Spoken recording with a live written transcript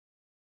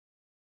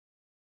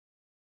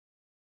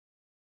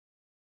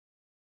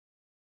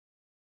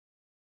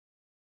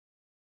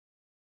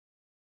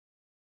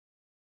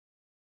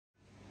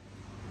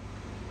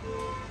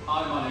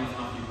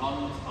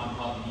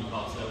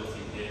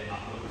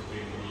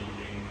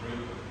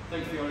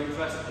Thank you for your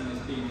interest in this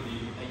BMW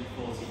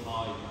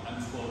 840i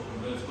M Sport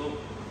Convertible.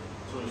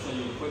 So I'm going to show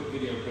you a quick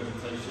video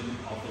presentation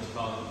of this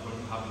car that we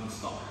have in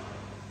stock.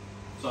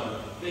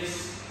 So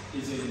this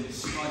is in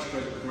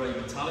Skyscraper grey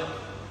metallic.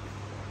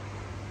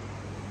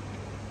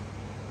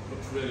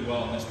 Looks really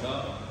well on this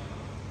car.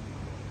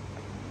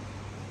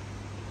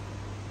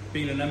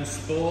 Being an M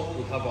Sport,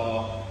 we have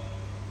our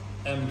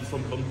M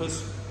front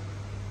bumpers.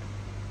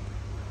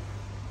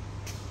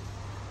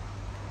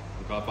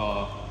 We have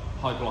our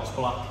high gloss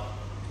black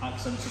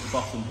accents at the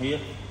bottom here.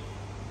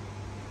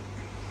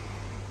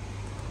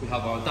 We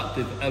have our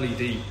adaptive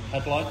LED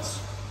headlights,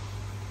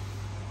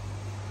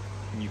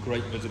 giving you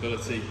great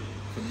visibility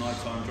for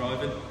nighttime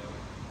driving.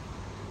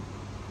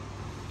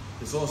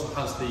 This also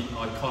has the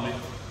iconic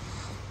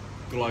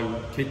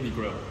glow kidney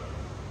grille.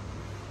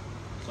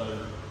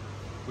 So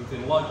with the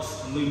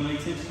lights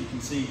illuminated, you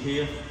can see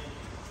here,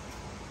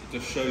 it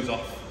just shows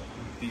off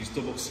these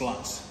double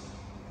slats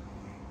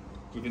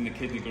within the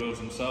kidney grilles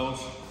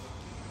themselves.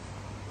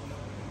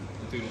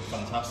 They do look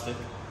fantastic.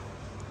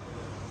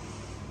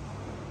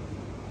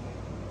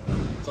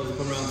 So as we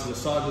come around to the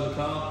side of the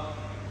car,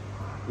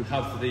 we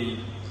have the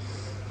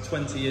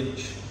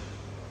 20-inch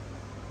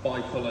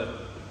bi-colour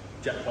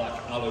jet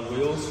black alloy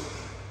wheels,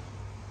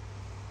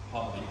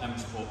 part of the M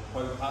Sport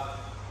Pro Pack,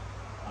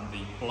 and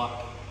the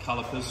black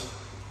calipers,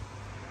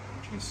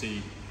 which you can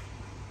see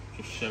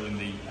just showing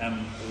the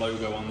M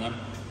logo on them.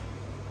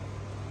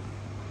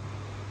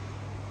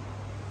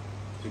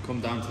 So we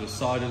come down to the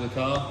side of the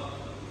car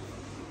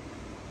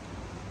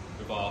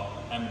with our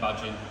M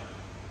badging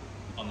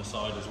on the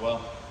side as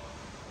well.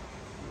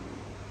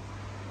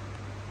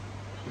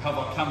 We have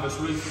our canvas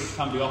roof, which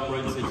can be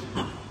operated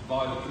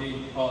via the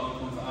key part of the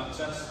comfort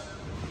access.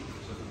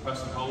 So if we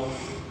press and hold,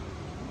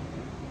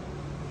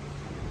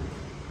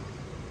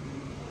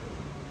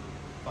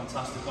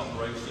 fantastic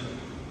operation.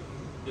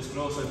 This can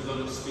also be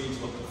done at speeds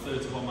of up to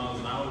 31 miles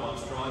an hour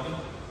whilst driving.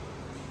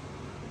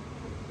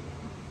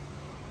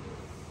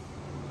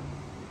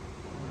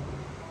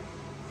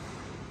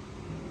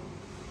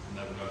 And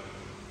there we go.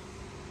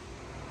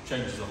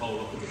 Changes the whole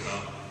look of the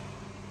car.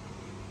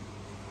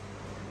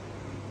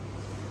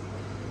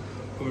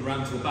 Coming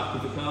round to the back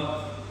of the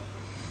car,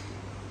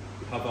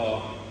 we have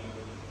our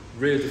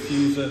rear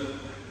diffuser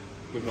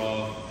with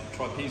our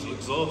trapezial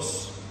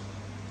exhaust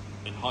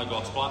in high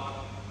gloss black,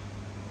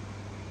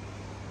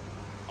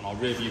 and our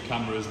rear view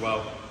camera as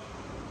well,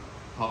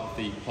 part of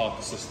the park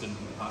assistant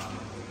pack.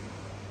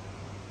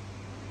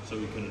 So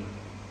we can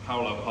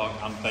parallel park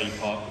and bay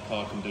park, the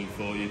car can do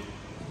for you.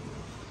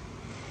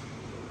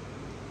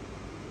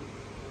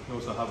 We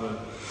also have an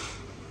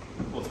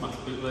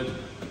automatic boot lid.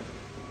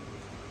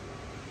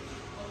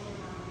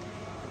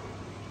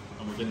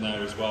 And within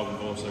there as well,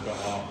 we've also got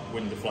our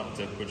wind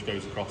deflector, which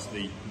goes across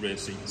the rear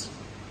seats.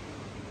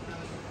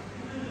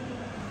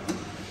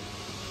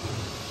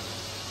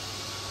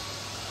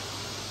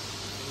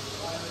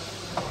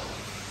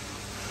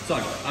 So,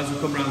 as we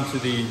come round to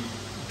the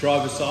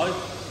driver's side,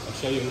 I'll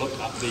show you a look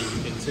at the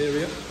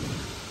interior.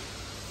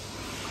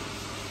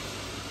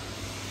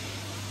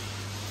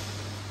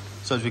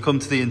 So as we come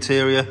to the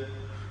interior,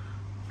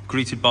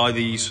 greeted by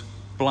these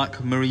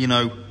black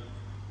merino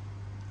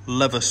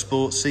leather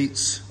sports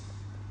seats,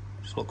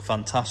 which look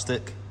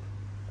fantastic.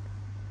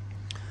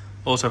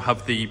 Also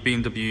have the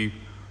BMW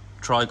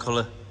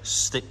tricolour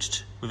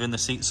stitched within the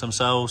seats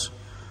themselves.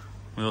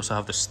 We also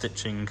have the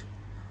stitching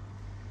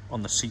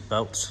on the seat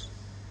belts.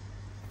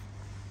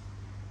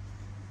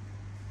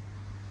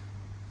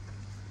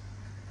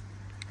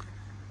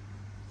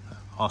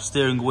 Our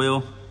steering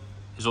wheel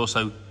is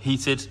also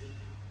heated,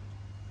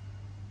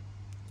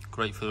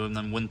 great for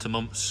them winter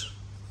months.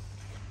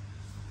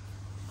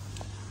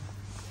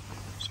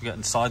 So we get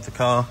inside the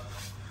car,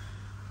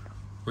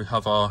 we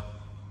have our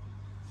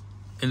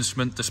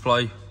instrument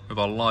display with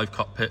our live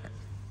cockpit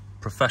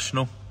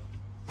professional.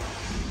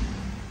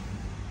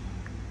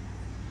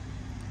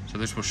 So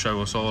this will show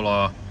us all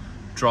our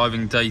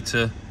driving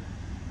data,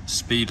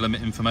 speed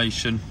limit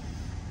information.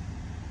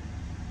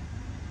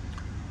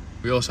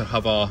 We also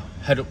have our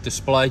head-up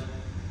display,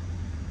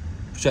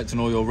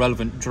 projecting all your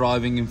relevant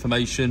driving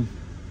information,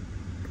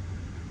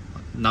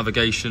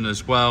 navigation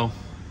as well,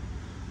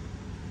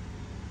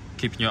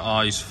 keeping your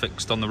eyes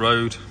fixed on the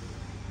road.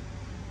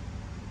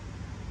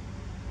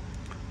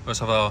 We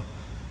also have our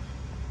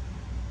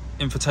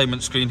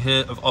infotainment screen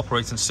here of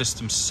operating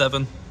system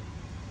 7,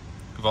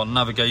 with our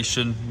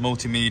navigation,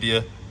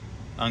 multimedia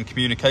and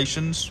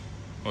communications.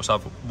 We also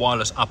have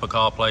wireless Apple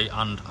CarPlay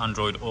and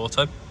Android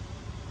Auto.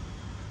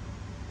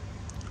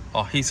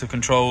 Our heater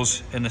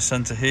controls in the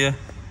centre here.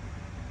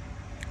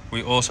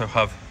 We also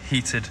have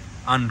heated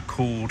and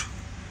cooled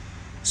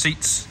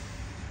seats.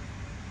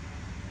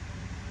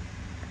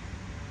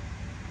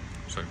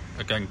 So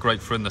again,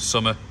 great for in the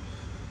summer.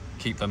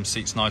 Keep them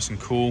seats nice and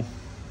cool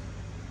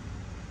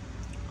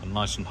and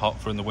nice and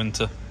hot for in the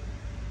winter.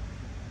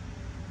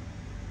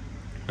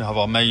 We have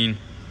our main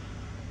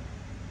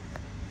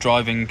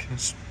driving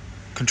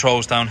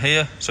controls down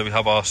here. So we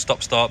have our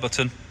stop start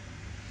button.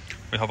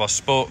 We have our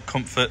sport,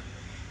 comfort,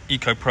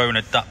 Eco Pro and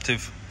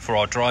adaptive for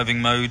our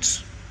driving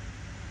modes.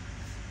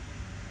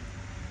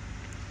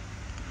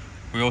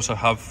 We also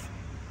have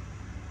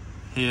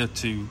here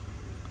to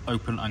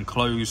open and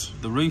close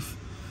the roof,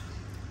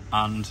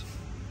 and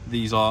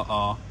these are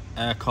our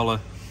air collar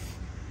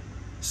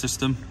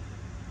system,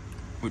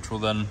 which will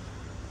then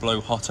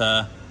blow hot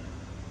air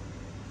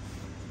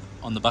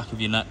on the back of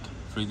your neck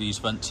through these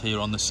vents here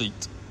on the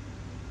seat.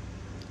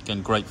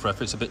 Again, great for if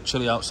it's a bit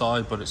chilly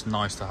outside, but it's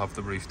nice to have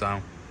the roof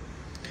down.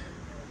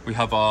 We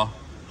have our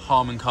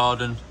Harman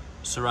Kardon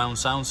surround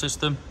sound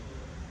system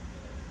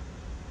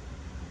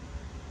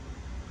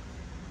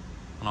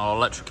and our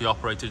electrically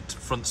operated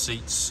front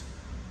seats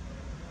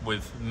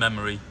with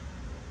memory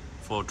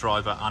for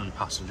driver and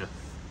passenger.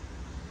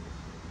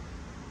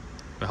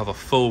 We have a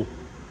full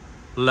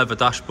leather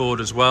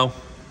dashboard as well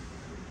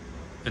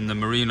in the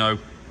merino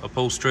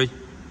upholstery.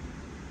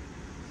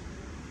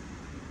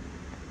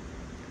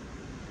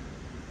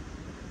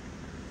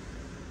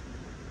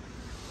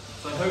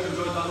 So I hope you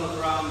enjoyed that look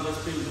around this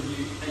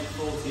BMW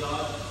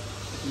 840i.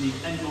 If you need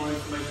any more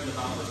information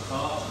about this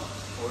car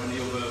or any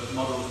other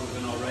models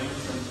within our range,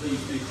 then please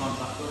do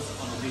contact us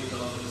on the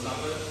details of this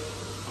advert,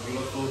 and we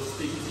look forward to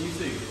speaking to you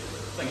soon.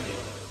 Thank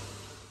you.